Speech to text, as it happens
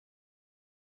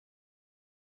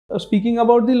Speaking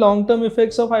about the long-term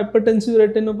effects of hypertensive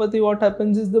retinopathy, what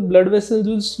happens is the blood vessels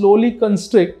will slowly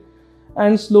constrict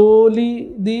and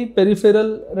slowly the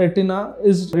peripheral retina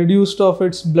is reduced of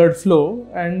its blood flow,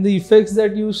 and the effects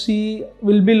that you see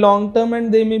will be long-term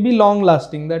and they may be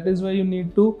long-lasting. That is why you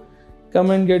need to come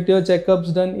and get your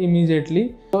checkups done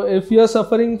immediately. So if you are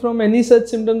suffering from any such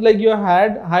symptoms, like you have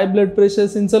had high blood pressure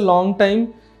since a long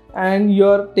time and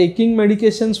you're taking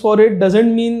medications for it,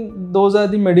 doesn't mean those are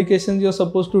the medications you're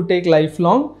supposed to take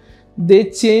lifelong. They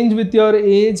change with your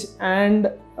age and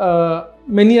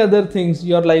many other things,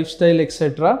 your lifestyle,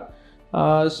 etc.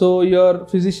 So your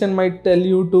physician might tell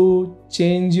you to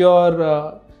change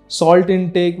your salt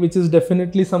intake, which is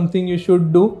definitely something you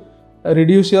should do.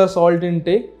 Reduce your salt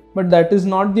intake. But that is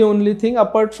not the only thing.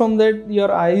 Apart from that, your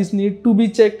eyes need to be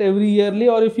checked every yearly,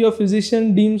 or if your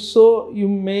physician deems so, you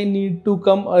may need to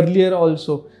come earlier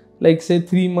also, like say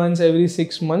 3 months, every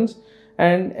 6 months.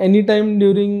 And anytime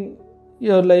during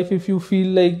your life, if you feel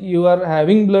like you are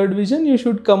having blurred vision, you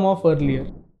should come off earlier.